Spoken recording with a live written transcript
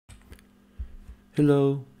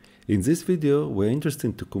Hello! In this video we're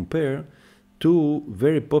interested to compare two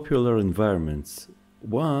very popular environments.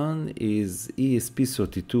 One is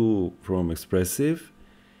ESP32 from Expressive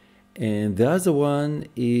and the other one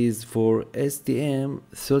is for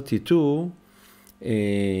STM32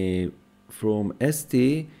 from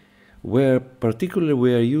ST, where particularly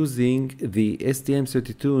we are using the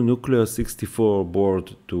STM32 Nucleus 64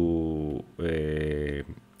 board to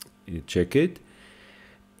check it.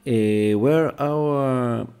 Where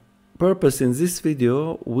our purpose in this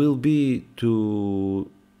video will be to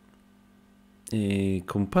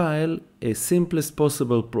compile a simplest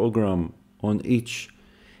possible program on each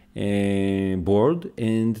board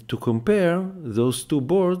and to compare those two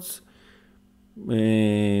boards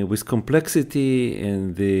with complexity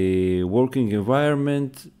and the working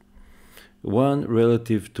environment, one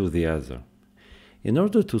relative to the other. In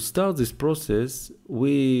order to start this process,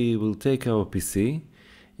 we will take our PC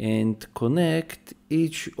and connect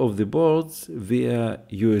each of the boards via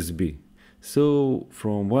USB. So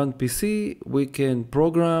from one PC we can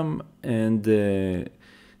program and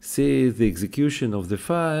see the execution of the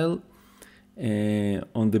file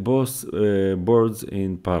on the both boards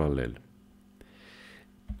in parallel.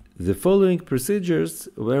 The following procedures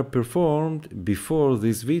were performed before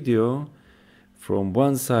this video. From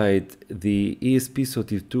one side, the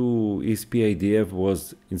ESP32 ESP IDF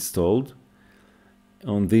was installed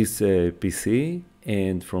on this PC,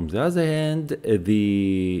 and from the other hand,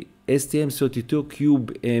 the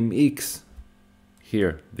STM32CubeMX,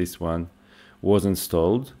 here, this one, was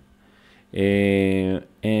installed.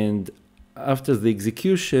 And after the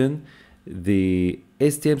execution, the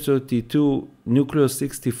STM32 Nucleus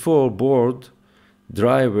 64 board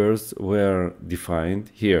drivers were defined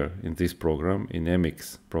here in this program, in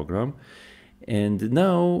MX program. And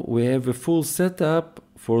now we have a full setup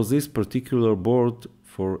for this particular board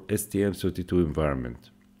for STM32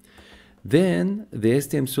 environment. Then the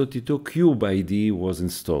STM32CubeIDE was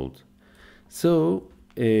installed. So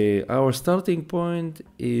our starting point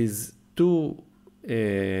is two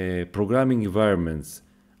programming environments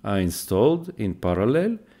are installed in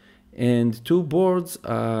parallel, and two boards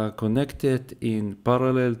are connected in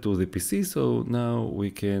parallel to the PC, so now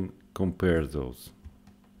we can compare those.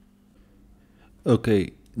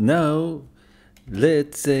 Okay, now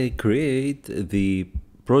let's create the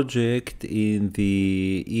project in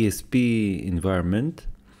the ESP environment.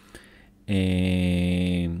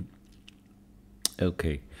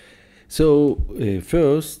 Okay, so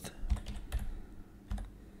first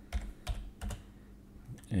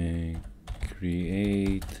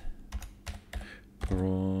create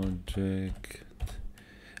project,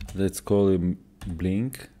 let's call it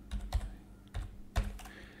Blink.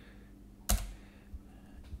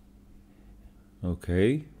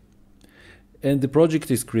 Okay, and the project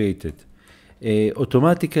is created.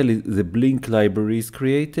 Automatically the Blink library is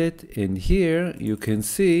created, and here you can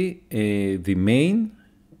see the main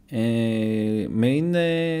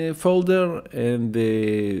folder and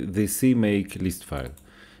the CMake list file.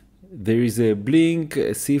 There is a Blink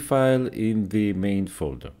C file in the main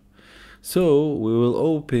folder. So we will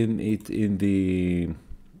open it in the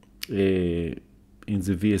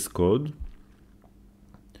VS Code.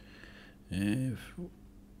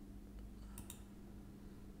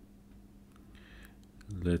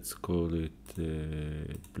 Let's call it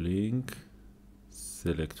Blink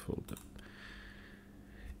select folder.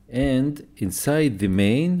 And inside the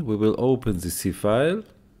main, we will open the C file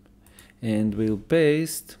and we'll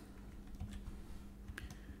paste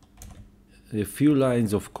a few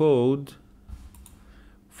lines of code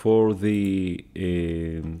for the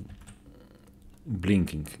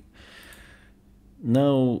blinking.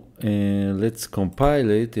 Now let's compile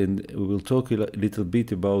it, and we will talk a little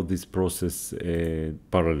bit about this process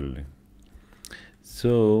parallelly.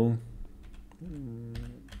 So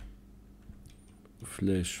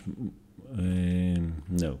flash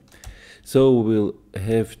no. So we'll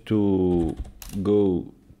have to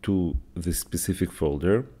go to the specific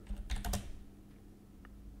folder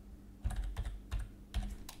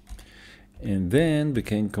and then we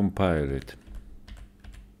can compile it.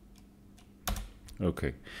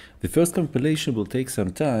 Okay, the first compilation will take some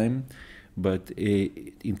time, but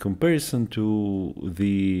in comparison to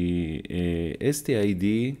the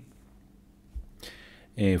STID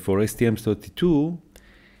for STM32,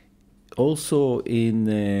 also in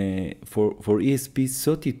for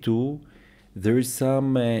ESP32 there is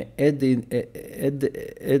some add-ons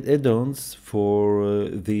for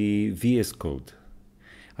the VS Code.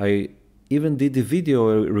 I even did a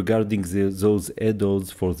video regarding those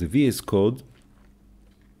add-ons for the VS Code.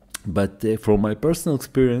 But from my personal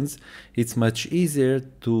experience, it's much easier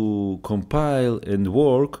to compile and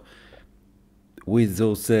work with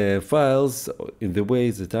those files in the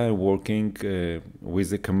way that I'm working with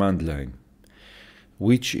the command line,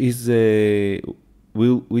 which is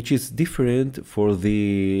different for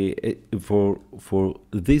the for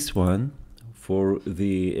this one, for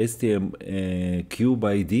the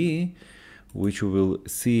STM32CubeIDE, which we will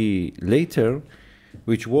see later,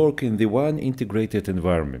 which work in the one integrated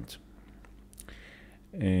environment.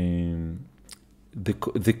 And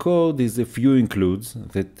the code is a few includes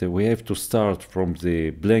that we have to start from the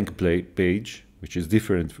blank page, which is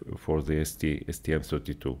different for the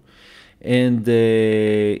STM32, and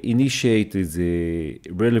initiate the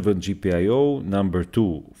relevant GPIO number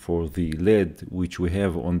 2 for the LED which we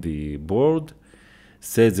have on the board,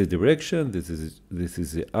 set the direction, this is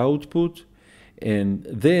the output, and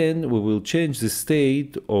then we will change the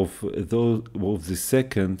state of the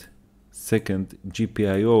second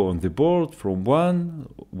GPIO on the board from 1,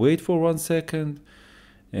 wait for 1 second,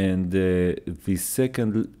 and the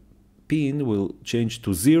second pin will change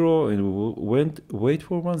to 0, and we will wait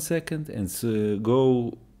for 1 second, and so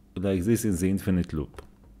go like this in the infinite loop.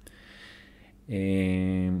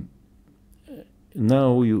 And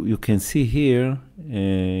now you can see here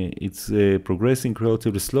it's progressing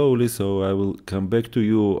relatively slowly, so I will come back to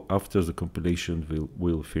you after the compilation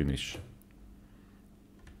will finish.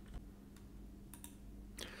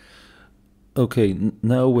 Okay,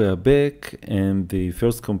 now we are back, and the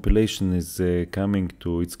first compilation is coming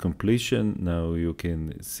to its completion. Now you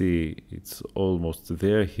can see it's almost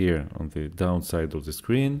there here on the downside of the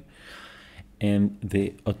screen, and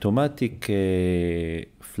the automatic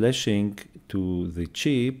flashing to the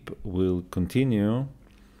chip will continue,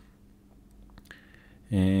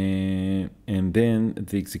 and then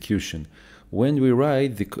the execution. When we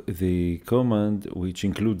write the command, which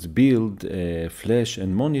includes build, flash,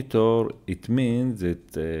 and monitor, it means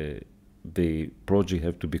that the project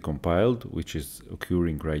have to be compiled, which is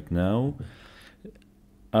occurring right now.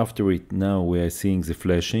 After it, now we are seeing the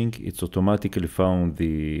flashing. It's automatically found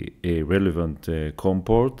the relevant COM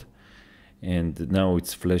port, and now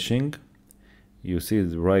it's flashing. You see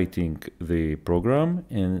it writing the program,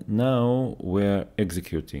 and now we're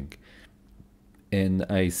executing. And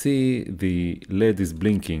I see the LED is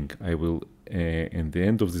blinking. I will, in the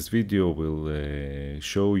end of this video, will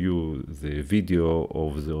show you the video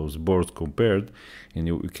of those boards compared, and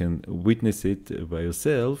you can witness it by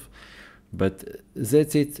yourself. But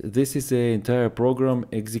that's it. This is the entire program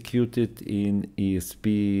executed in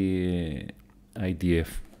ESP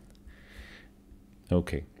IDF.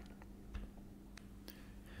 Okay.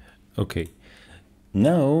 Okay.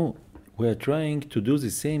 Now we are trying to do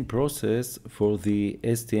the same process for the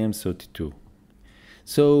STM32.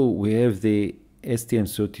 So we have the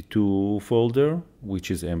STM32 folder,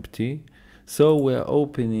 which is empty. So we are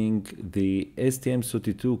opening the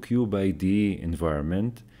STM32CubeIDE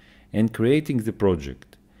environment and creating the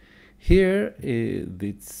project. Here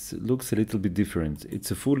it looks a little bit different.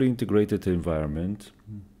 It's a fully integrated environment.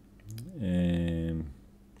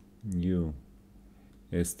 New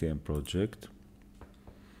STM project.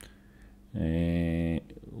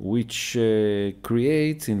 Which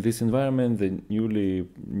creates in this environment the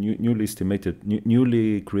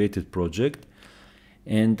newly created project,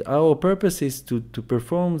 and our purpose is to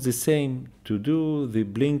perform the same, to do the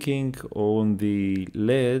blinking on the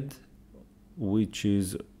LED which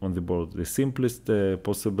is on the board, the simplest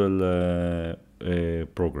possible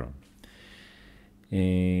program.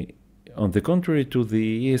 On the contrary to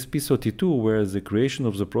the ESP32, where the creation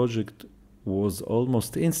of the project was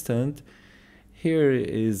almost instant, here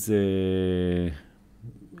is a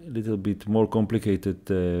little bit more complicated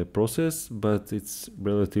process, but it's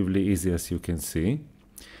relatively easy, as you can see.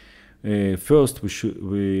 First,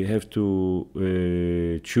 we have to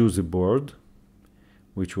choose a board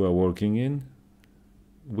which we are working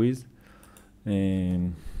with.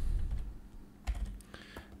 I'm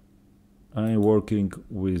working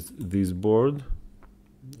with this board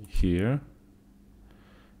here.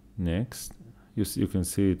 Next, you can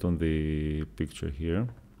see it on the picture here.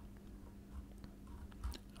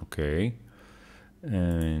 Okay,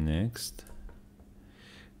 and next,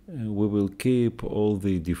 we will keep all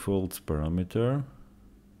the default parameter,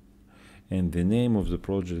 and the name of the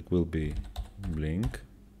project will be Blink.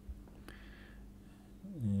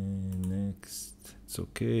 And next, it's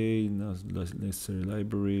okay. Not necessary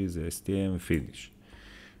libraries. STM finish.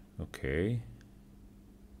 Okay.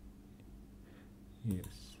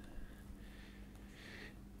 Yes.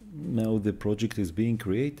 Now the project is being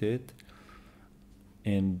created,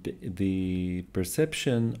 And the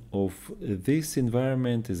perception of this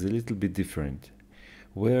environment is a little bit different.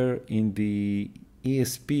 Where in the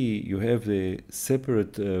ESP you have a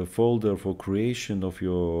separate folder for creation of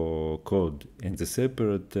your code and the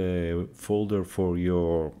separate folder for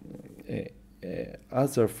your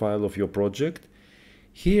other file of your project.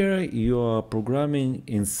 Here you are programming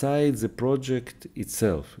inside the project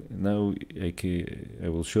itself. Now I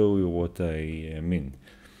will show you what I mean,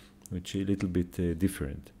 which is a little bit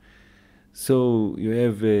different. So you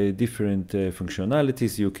have different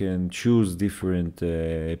functionalities, you can choose different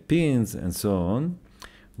pins and so on.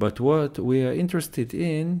 But what we are interested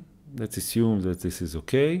in, let's assume that this is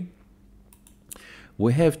okay.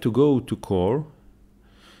 We have to go to core,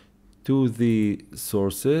 to the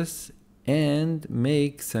sources, and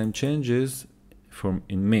make some changes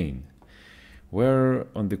in main. Where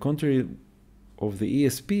on the contrary of the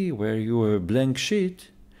ESP, where you have a blank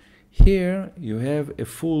sheet, here you have a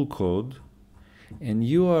full code, and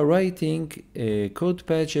you are writing code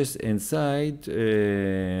patches inside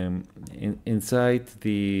inside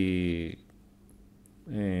the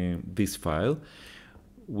this file,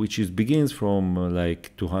 which begins from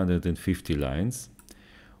like 250 lines.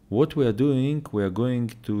 What we are doing, we are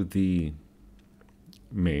going to the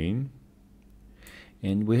main,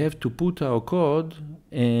 and we have to put our code,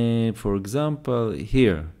 for example,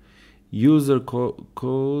 here. User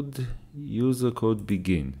code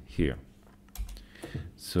begin here.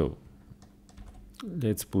 So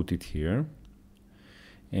let's put it here,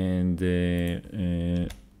 and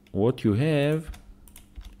what you have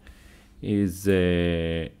is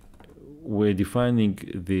we're defining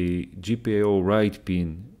the GPIO write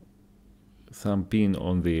pin, some pin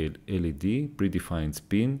on the LED, predefined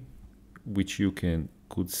pin, which you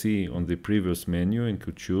could see on the previous menu and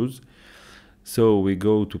could choose. So we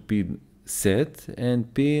go to pin set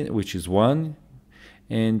and pin, which is 1,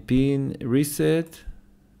 and pin reset,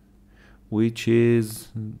 which is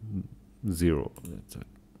 0,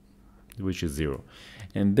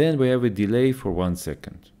 and then we have a delay for 1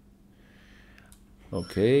 second.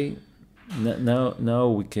 Okay, now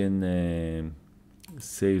we can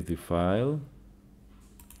save the file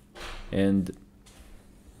and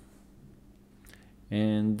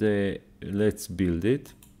let's build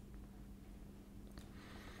it.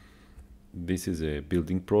 This is a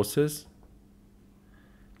building process.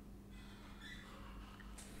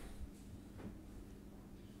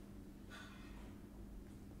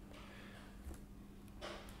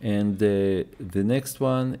 And the next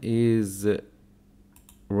one is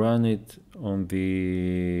run it on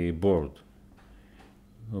the board.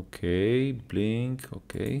 Okay, blink,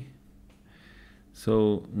 okay.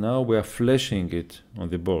 So now we are flashing it on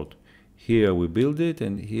the board. Here we build it,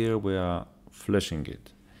 and here we are flashing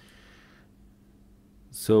it.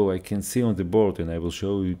 So I can see on the board, and I will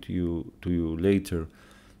show it to you later,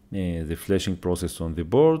 the flashing process on the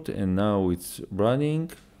board, and now it's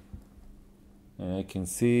running. And I can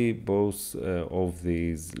see both of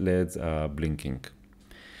these LEDs are blinking.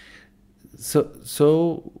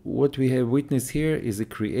 So what we have witnessed here is a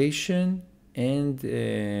creation and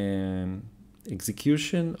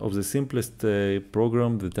execution of the simplest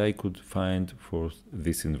program that I could find for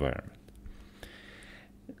this environment.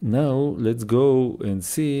 Now let's go and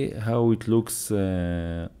see how it looks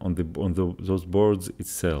on those boards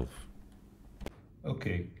itself.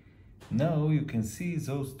 Okay, now you can see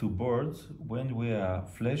those two boards when we are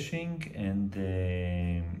flashing and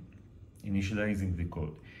initializing the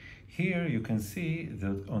code. Here you can see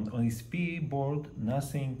that on ESP board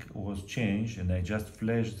nothing was changed, and I just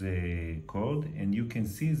flashed the code, and you can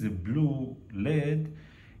see the blue LED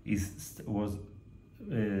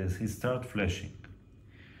start flashing.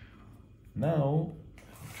 Now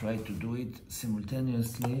try to do it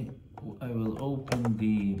simultaneously. I will open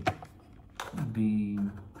the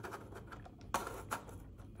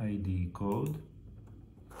IDE code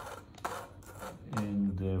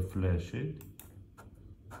and flash it.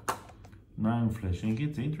 Now I'm flashing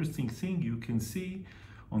it. The interesting thing, you can see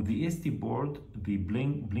on the SD board the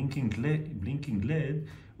blinking LED,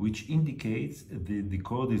 which indicates the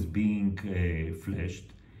code is being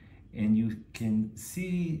flashed, and you can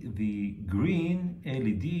see the green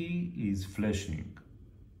LED is flashing.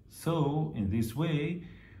 So in this way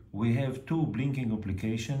we have two blinking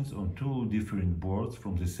applications on two different boards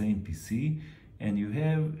from the same PC, and you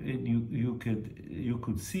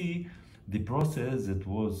could see the process that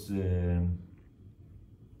was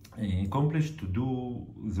accomplished to do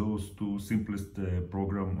those two simplest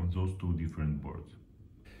programs on those two different boards.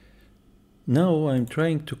 Now I'm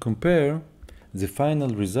trying to compare the final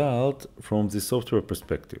result from the software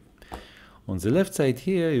perspective. On the left side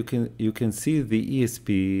here, you can see the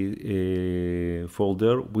ESP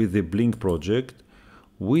folder with the Blink project,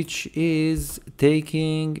 which is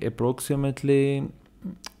taking approximately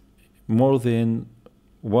more than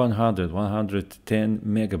 110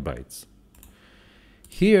 megabytes.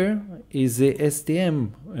 Here is the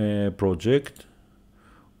STM project,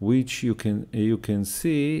 which you can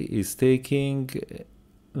see is taking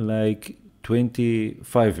like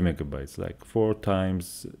 25 megabytes, like four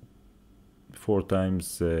times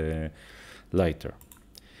lighter.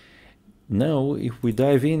 Now, if we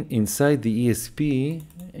dive inside the ESP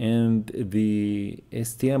and the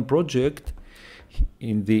STM project,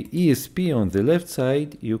 in the ESP on the left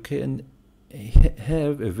side, you can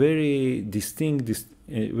have a very distinct,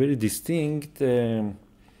 you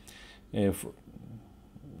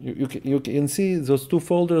can see those two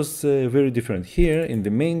folders very different. Here in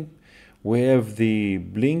the main, we have the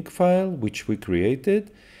Blink file, which we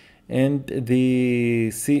created, and the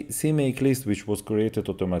CMake list, which was created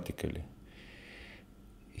automatically.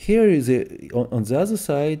 Here is on the other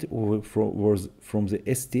side, from the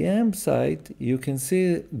STM side, you can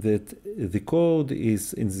see that the code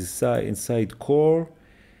is inside core,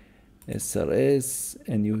 SRS,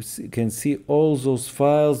 and you can see all those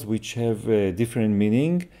files which have different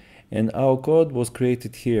meaning, and our code was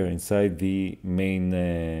created here inside the main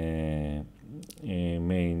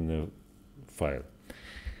file.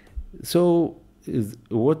 So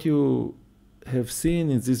what you have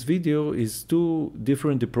seen in this video is two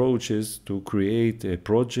different approaches to create a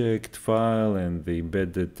project file and the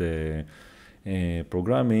embedded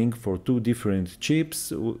programming for two different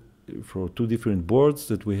chips, for two different boards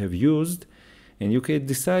that we have used, and you can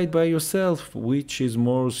decide by yourself which is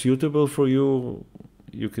more suitable for you.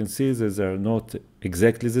 You can see that they are not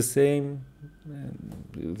exactly the same.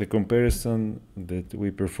 The comparison that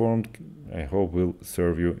we performed, I hope, will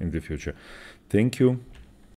serve you in the future. Thank you.